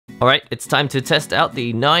Alright, it's time to test out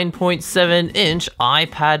the 9.7-inch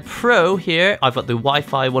iPad Pro here. I've got the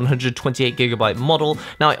Wi-Fi 128GB model.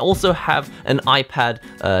 Now I also have an iPad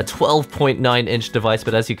 12.9-inch device,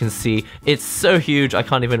 but as you can see, it's so huge I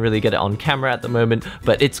can't even really get it on camera at the moment,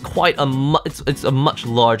 but it's quite it's a much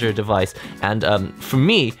larger device, and for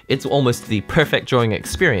me, it's almost the perfect drawing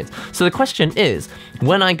experience. So the question is,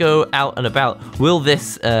 when I go out and about, will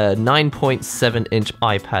this 9.7-inch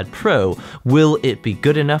iPad Pro, will it be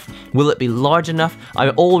good enough? Will it be large enough? I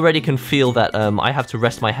already can feel that I have to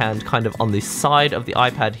rest my hand kind of on the side of the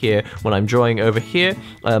iPad here when I'm drawing over here.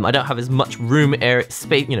 I don't have as much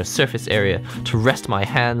surface area to rest my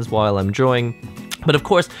hands while I'm drawing. But of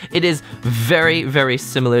course, it is very, very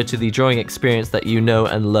similar to the drawing experience that you know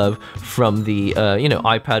and love from the,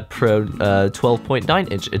 iPad Pro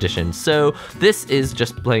 12.9-inch edition. So this is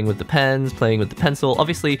just playing with the pens, playing with the pencil.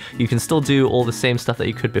 Obviously, you can still do all the same stuff that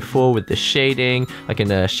you could before with the shading. I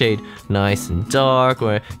can shade nice and dark,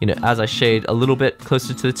 or, as I shade a little bit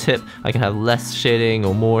closer to the tip, I can have less shading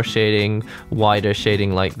or more shading, wider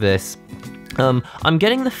shading like this. I'm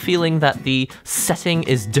getting the feeling that the setting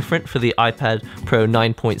is different for the iPad Pro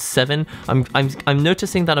 9.7. I'm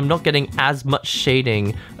noticing that I'm not getting as much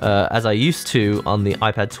shading as I used to on the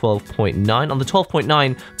iPad 12.9. On the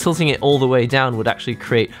 12.9, tilting it all the way down would actually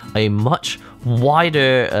create a much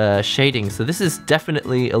wider shading. So this is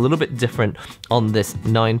definitely a little bit different on this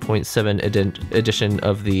 9.7 edition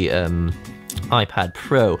of the iPad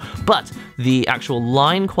Pro, but the actual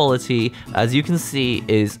line quality, as you can see,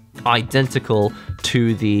 is identical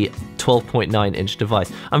to the 12.9-inch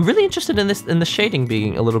device. I'm really interested in the shading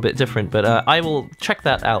being a little bit different, but I will check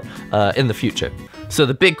that out in the future. So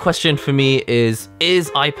the big question for me is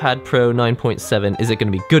iPad Pro 9.7, is it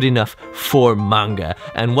going to be good enough for manga?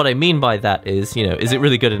 And what I mean by that is, is it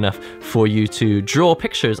really good enough for you to draw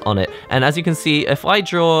pictures on it? And as you can see, if I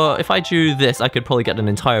drew this, I could probably get an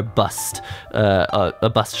entire bust, a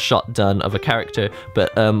bust shot done of a character.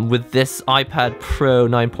 But with this iPad Pro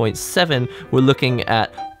 9.7, we're looking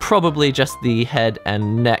at probably just the head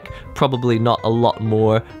and neck, probably not a lot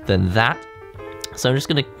more than that. So I'm just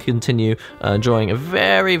going to continue drawing a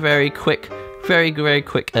very, very quick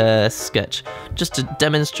sketch, just to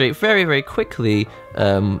demonstrate very, very quickly,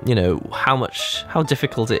 how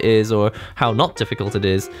difficult it is, or how not difficult it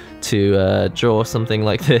is to draw something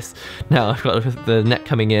like this. Now I've got the neck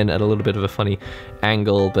coming in at a little bit of a funny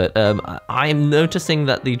angle, but I'm noticing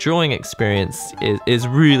that the drawing experience is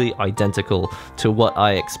really identical to what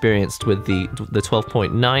I experienced with the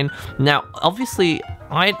 12.9. Now, obviously,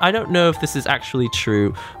 I don't know if this is actually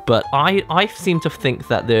true, but I seem to think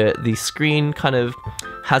that the screen kind of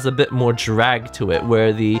has a bit more drag to it,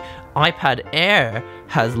 where the iPad Air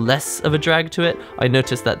has less of a drag to it. I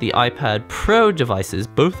noticed that the iPad Pro devices,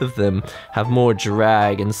 both of them, have more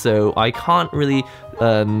drag, and so I can't really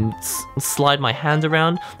slide my hand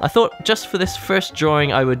around. I thought just for this first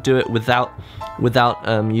drawing I would do it without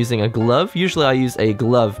using a glove. Usually I use a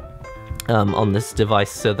glove on this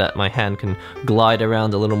device so that my hand can glide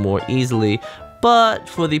around a little more easily. But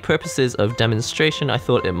for the purposes of demonstration, I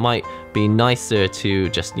thought it might be nicer to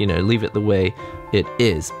just, leave it the way it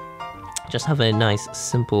is. Just have a nice,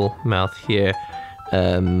 simple mouth here,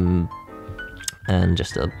 and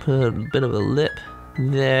just a bit of a lip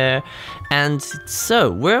there. And so,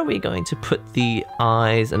 where are we going to put the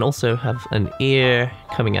eyes, and also have an ear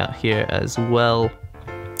coming out here as well?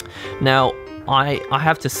 Now, I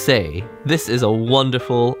have to say, this is a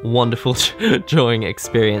wonderful, wonderful drawing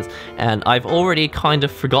experience, and I've already kind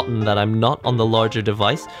of forgotten that I'm not on the larger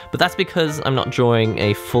device, but that's because I'm not drawing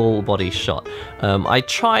a full body shot. I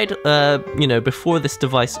tried, before this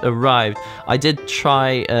device arrived, I did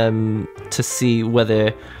try to see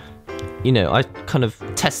whether, I kind of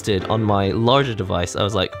tested on my larger device. I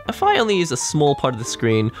was like, if I only use a small part of the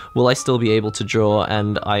screen, will I still be able to draw?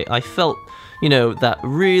 And I felt, that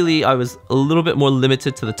really I was a little bit more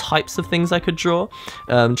limited to the types of things I could draw.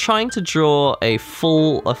 Trying to draw a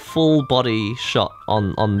full body shot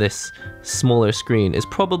on this smaller screen is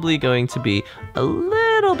probably going to be a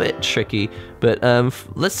little bit tricky, but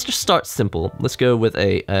let's just start simple. Let's go with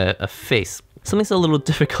a face. Something that's a little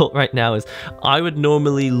difficult right now is I would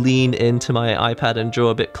normally lean into my iPad and draw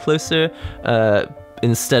a bit closer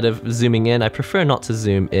instead of zooming in. I prefer not to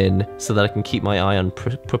zoom in so that I can keep my eye on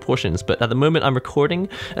proportions, but at the moment I'm recording,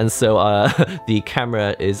 and so the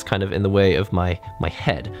camera is kind of in the way of my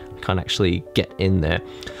head. I can't actually get in there.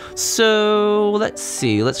 So let's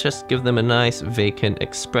see, let's just give them a nice vacant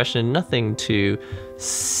expression, nothing too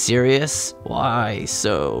serious. Why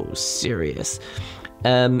so serious?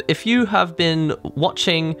 If you have been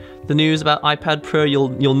watching the news about iPad Pro,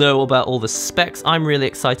 you'll know about all the specs. I'm really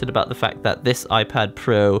excited about the fact that this iPad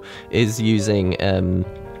Pro is using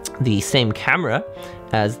the same camera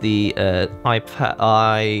as the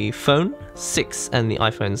iPhone 6 and the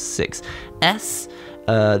iPhone 6s.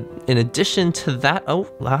 In addition to that,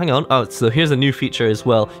 so here's a new feature as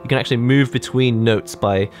well. You can actually move between notes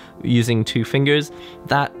by using 2 fingers.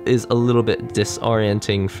 That is a little bit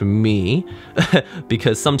disorienting for me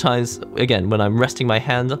because sometimes, again, when I'm resting my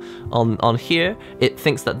hand on here, it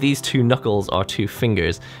thinks that these 2 knuckles are 2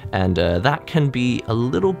 fingers, and that can be a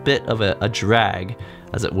little bit of a drag,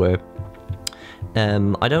 as it were.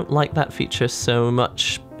 I don't like that feature so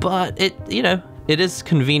much, but it is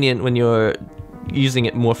convenient when you're using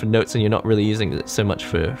it more for notes and you're not really using it so much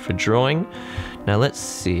for drawing. Now let's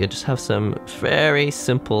see, I just have some very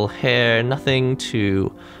simple hair, nothing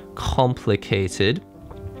too complicated.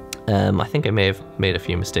 I think I may have made a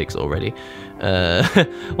few mistakes already.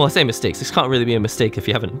 Well, I say mistakes, this can't really be a mistake if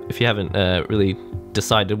you haven't really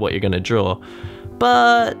decided what you're gonna draw.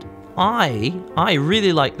 But I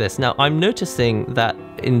really like this. Now I'm noticing that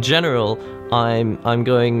in general I'm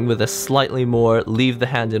going with a slightly more leave the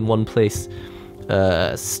hand in one place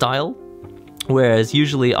style, whereas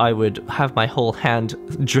usually I would have my whole hand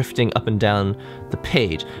drifting up and down the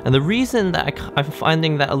page. And the reason that I'm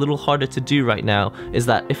finding that a little harder to do right now is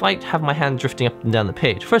that if I have my hand drifting up and down the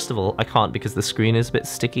page, first of all, I can't because the screen is a bit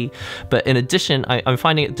sticky, but in addition, I'm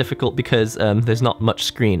finding it difficult because there's not much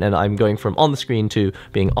screen and I'm going from on the screen to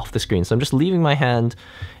being off the screen. So I'm just leaving my hand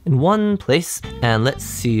in one place, and let's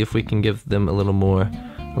see if we can give them a little more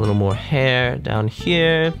hair down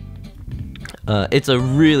here. It's a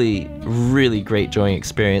really great drawing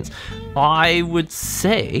experience. I would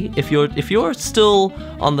say if you're still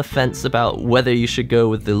on the fence about whether you should go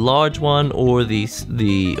with the large one or the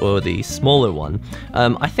smaller one,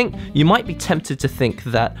 I think you might be tempted to think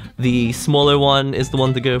that the smaller one is the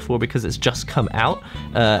one to go for because it's just come out,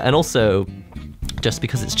 and also just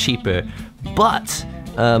because it's cheaper. But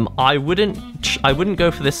I wouldn't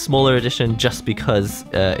go for this smaller edition just because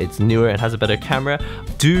it's newer and has a better camera.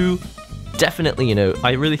 Definitely,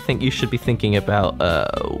 I really think you should be thinking about,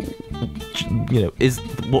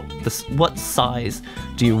 what size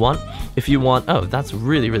do you want? If you want, oh, that's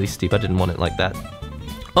really steep. I didn't want it like that.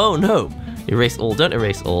 Oh no, erase all. Don't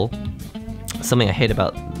erase all. Something I hate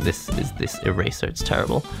about this is this eraser. It's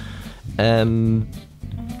terrible.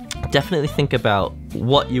 Definitely think about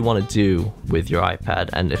what you want to do with your iPad,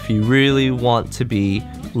 and if you really want to be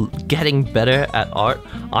getting better at art,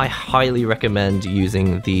 I highly recommend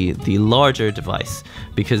using the larger device,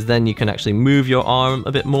 because then you can actually move your arm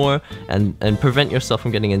a bit more and prevent yourself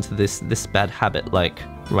from getting into this bad habit like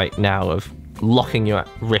right now of locking your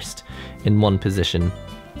wrist in one position.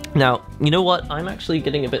 Now, you know what? I'm actually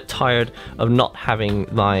getting a bit tired of not having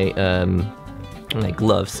my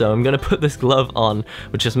glove, so I'm gonna put this glove on,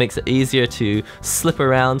 which just makes it easier to slip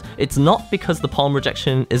around. It's not because the palm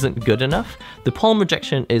rejection isn't good enough. The palm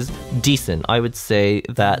rejection is decent. I would say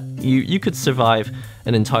that you could survive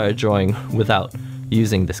an entire drawing without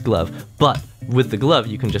using this glove, but with the glove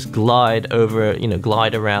you can just glide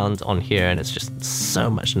around on here, and it's just so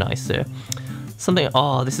much nicer.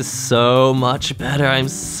 Oh, this is so much better. I'm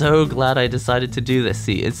so glad I decided to do this.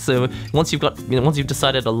 See, it's so, once you've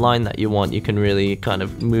decided a line that you want, you can really kind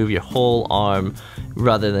of move your whole arm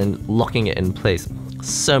rather than locking it in place.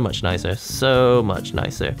 So much nicer, so much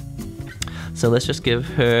nicer. So let's just give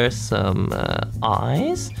her some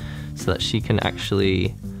eyes so that she can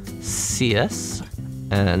actually see us.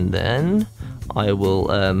 And then I will,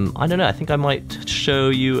 I don't know, I think I might show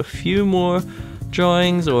you a few more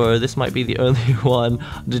drawings, or this might be the only one.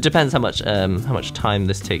 It depends how much time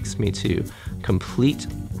this takes me to complete.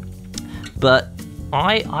 But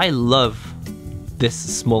I love this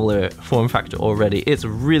smaller form factor already. It's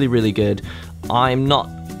really good. I'm not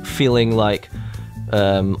feeling like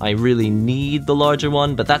I really need the larger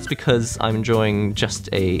one, but that's because I'm drawing just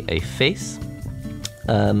a face.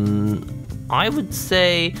 I would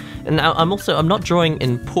say, and now I'm not drawing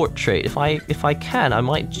in portrait. If I can, I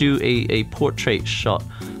might do a portrait shot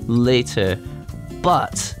later,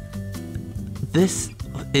 but this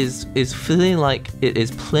is feeling like it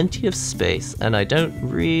is plenty of space, and I don't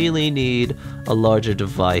really need a larger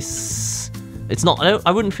device. It's not,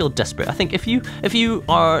 I wouldn't feel desperate. I think if you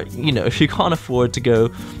are, if you can't afford to go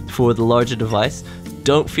for the larger device,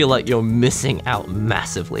 don't feel like you're missing out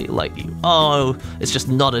massively, like, oh, it's just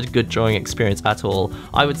not a good drawing experience at all.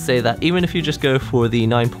 I would say that even if you just go for the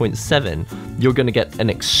 9.7, you're going to get an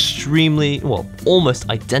extremely, well, almost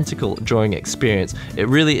identical drawing experience. It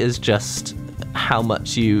really is just how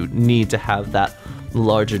much you need to have that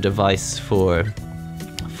larger device for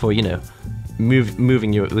you know,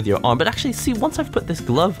 moving with your arm. But actually, see, once I've put this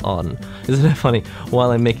glove on, isn't it funny?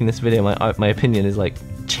 While I'm making this video, my opinion is like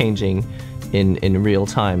changing in real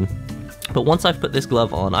time. But once I've put this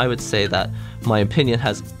glove on, I would say that my opinion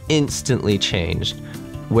has instantly changed.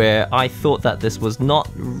 Where I thought that this was not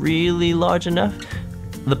really large enough,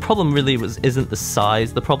 the problem really isn't the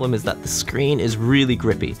size. The problem is that the screen is really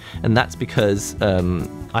grippy, and that's because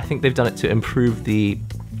I think they've done it to improve the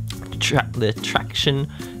traction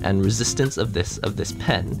and resistance of this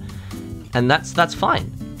pen, and that's fine.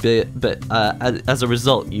 But as a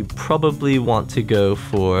result, you probably want to go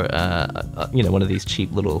for you know, one of these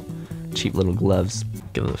cheap little gloves.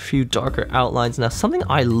 Give them a few darker outlines. Now, something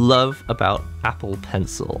I love about Apple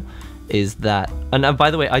Pencil is that, and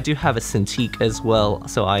by the way, I do have a Cintiq as well,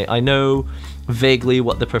 so I know vaguely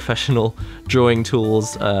what the professional drawing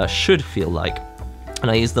tools should feel like,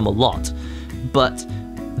 and I use them a lot. But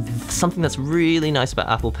something that's really nice about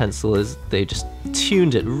Apple Pencil is they just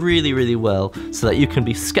tuned it really well so that you can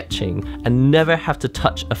be sketching and never have to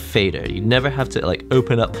touch a fader. You never have to like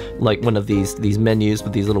open up like one of these menus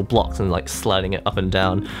with these little blocks and like sliding it up and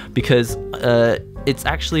down, because it's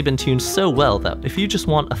actually been tuned so well that if you just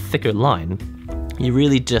want a thicker line, you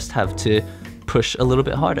really just have to push a little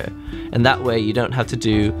bit harder, and that way you don't have to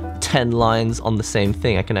do 10 lines on the same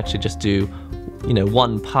thing. I can actually just do, you know,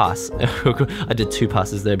 one pass. I did 2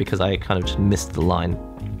 passes there because I kind of just missed the line.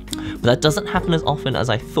 But that doesn't happen as often as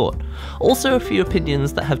I thought. Also, a few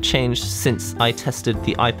opinions that have changed since I tested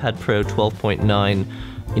the iPad Pro 12.9,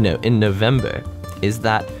 you know, in November, is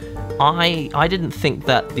that I didn't think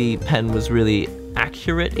that the pen was really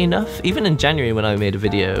accurate enough. Even in January, when I made a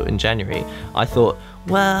video in January, I thought,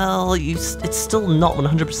 well, it's still not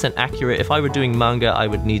 100% accurate. If I were doing manga, I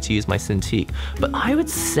would need to use my Cintiq. But I would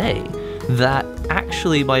say that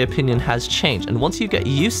actually my opinion has changed, and once you get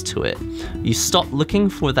used to it, you stop looking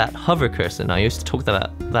for that hover cursor. And I used to talk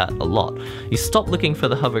about that a lot. You stop looking for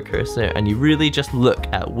the hover cursor and you really just look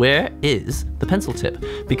at where is the pencil tip,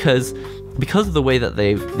 because of the way that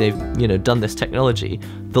they've you know, done this technology,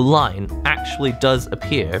 the line actually does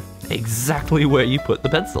appear exactly where you put the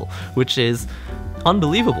pencil, which is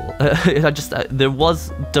unbelievable. There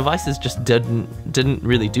was devices just didn't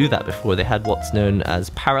really do that before. They had what's known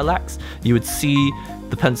as parallax. You would see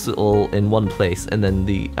the pencil in one place and then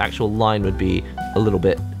the actual line would be a little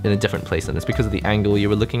bit in a different place, and it's because of the angle you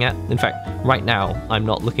were looking at. In fact, right now I'm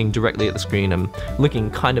not looking directly at the screen. I'm looking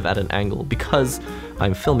kind of at an angle because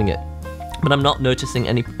I'm filming it, but I'm not noticing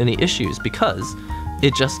any issues because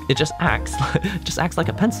it just acts like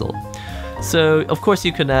a pencil. So of course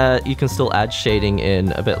you can still add shading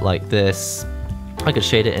in a bit like this. I could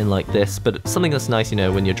shade it in like this, but something that's nice, you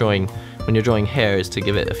know, when you're drawing hair, is to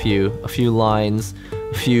give it a few lines,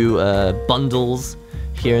 a few bundles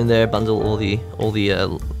here and there, bundle all the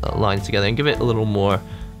lines together and give it a little more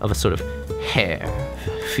of a sort of hair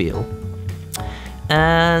feel.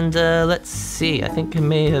 And let's see, I think I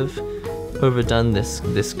may have overdone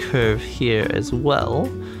this curve here as well.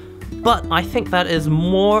 But I think that is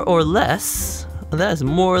more or less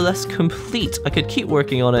complete. I could keep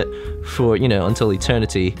working on it for, you know, until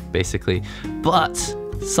eternity, basically. But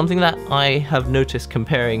something that I have noticed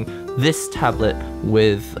comparing this tablet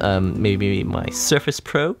with maybe my Surface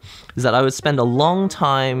Pro is that I would spend a long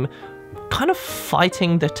time kind of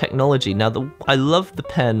fighting the technology. Now, I love the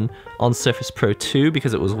pen on Surface Pro 2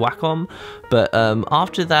 because it was Wacom, but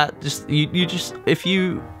after that,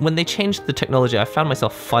 when they changed the technology, I found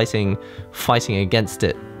myself fighting against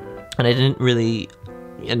it, and I didn't really,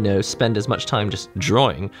 you know, spend as much time just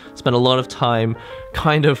drawing. Spent a lot of time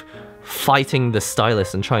kind of fighting the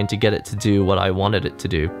stylus and trying to get it to do what I wanted it to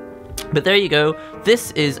do. But there you go.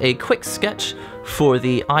 This is a quick sketch for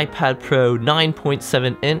the iPad Pro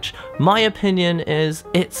 9.7 inch. My opinion is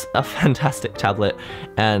it's a fantastic tablet,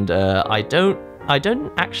 and I don't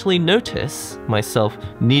actually notice myself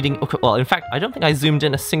needing, well, in fact, I don't think I zoomed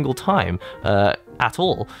in a single time at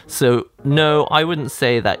all. So no, I wouldn't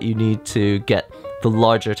say that you need to get the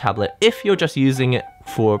larger tablet if you're just using it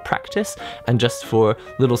for practice and just for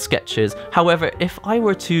little sketches. However, if I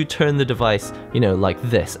were to turn the device, you know, like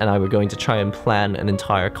this, and I were going to try and plan an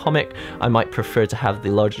entire comic, I might prefer to have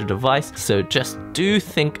the larger device. So just do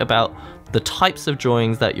think about the types of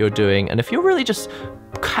drawings that you're doing, and if you're really just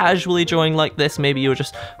casually drawing like this, maybe you're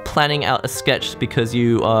just planning out a sketch because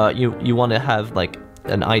you want to have like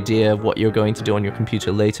an idea of what you're going to do on your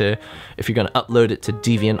computer later, if you're going to upload it to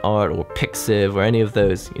DeviantArt or Pixiv or any of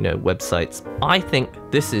those, you know, websites. I think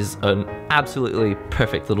this is an absolutely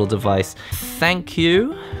perfect little device. Thank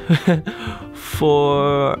you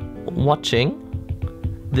for watching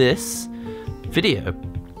this. video,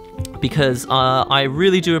 because I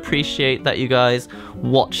really do appreciate that you guys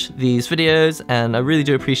watch these videos, and I really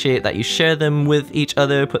do appreciate that you share them with each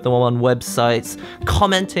other, put them on websites.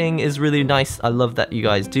 Commenting is really nice. I love that you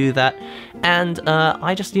guys do that. And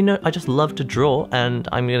I just love to draw, and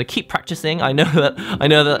I'm gonna keep practicing. I know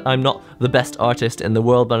that I'm not the best artist in the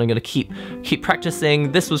world, but I'm gonna keep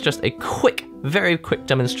practicing. This was just a very quick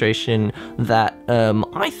demonstration that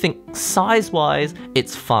I think size-wise,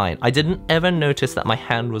 it's fine. I didn't ever notice that my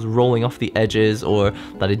hand was rolling off the edges, or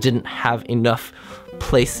that I didn't have enough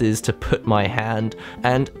places to put my hand,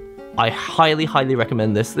 and I highly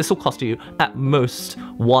recommend this. This will cost you at most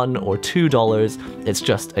 $1 or $2. It's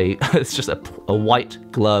just a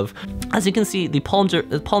white glove. As you can see, the palm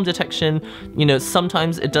detection, you know,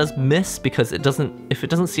 sometimes it does miss because if it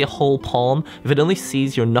doesn't see a whole palm, if it only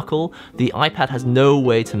sees your knuckle, the iPad has no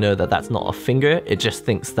way to know that that's not a finger. It just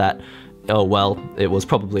thinks that, oh well, it was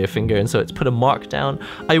probably a finger, and so it's put a mark down.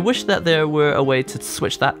 I wish that there were a way to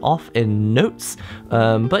switch that off in Notes,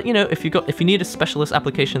 but you know, if you need a specialist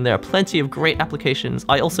application, there are plenty of great applications.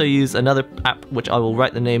 I also use another app which I will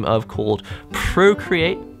write the name of, called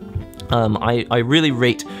Procreate. I really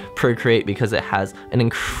rate Procreate because it has an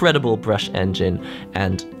incredible brush engine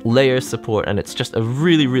and layer support, and it's just a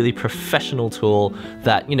really professional tool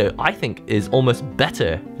that, you know, I think is almost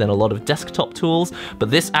better than a lot of desktop tools.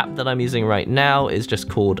 But this app that I'm using right now is just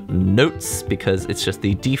called Notes, because it's just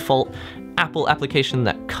the default Apple application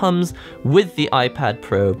that comes with the iPad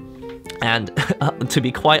Pro. And to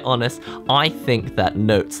be quite honest, I think that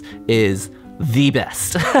Notes is the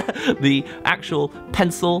best. The actual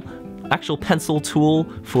pencil tool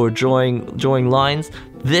for drawing lines.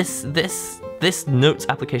 This Notes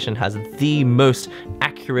application has the most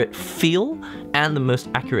accurate feel and the most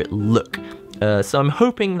accurate look. So I'm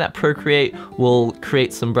hoping that Procreate will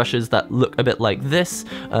create some brushes that look a bit like this.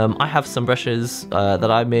 I have some brushes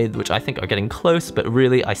that I made which I think are getting close, but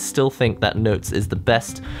really I still think that Notes is the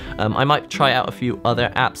best. I might try out a few other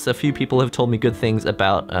apps. A few people have told me good things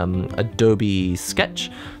about Adobe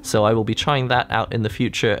Sketch, so I will be trying that out in the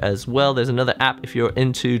future as well. There's another app if you're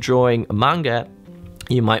into drawing manga.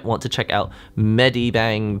 You might want to check out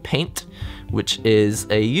Medibang Paint, which is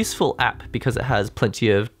a useful app because it has plenty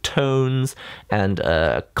of tones and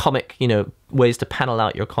comic, you know, ways to panel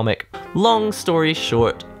out your comic. Long story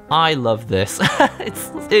short, I love this.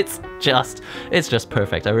 It's just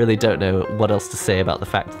perfect. I really don't know what else to say about the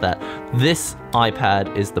fact that this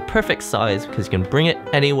iPad is the perfect size because you can bring it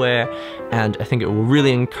anywhere, and I think it will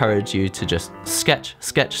really encourage you to just sketch,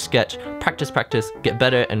 practice, get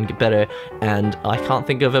better and get better. And I can't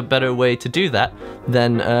think of a better way to do that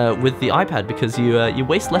than with the iPad, because you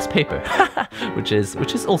waste less paper, which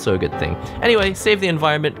is also a good thing. Anyway, save the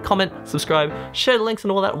environment, comment, subscribe, share the links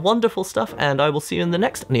and all that wonderful stuff, and I will see you in the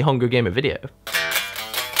next NihongoGamer video.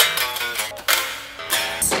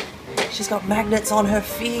 She's got magnets on her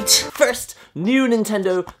feet. First new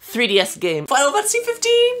Nintendo 3DS game, Final Fantasy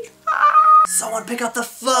 15. Someone pick up the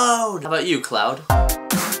phone. How about you, Cloud?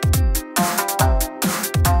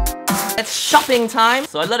 It's shopping time.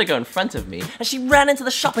 So I let her go in front of me, and she ran into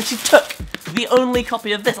the shop and she took the only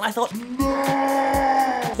copy of this. And I thought,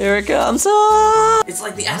 no. Here it comes. Oh! It's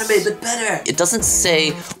like the anime, but better. It doesn't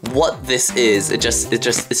say what this is. It's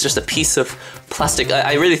just a piece of plastic.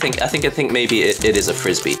 I think maybe it is a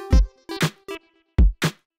frisbee.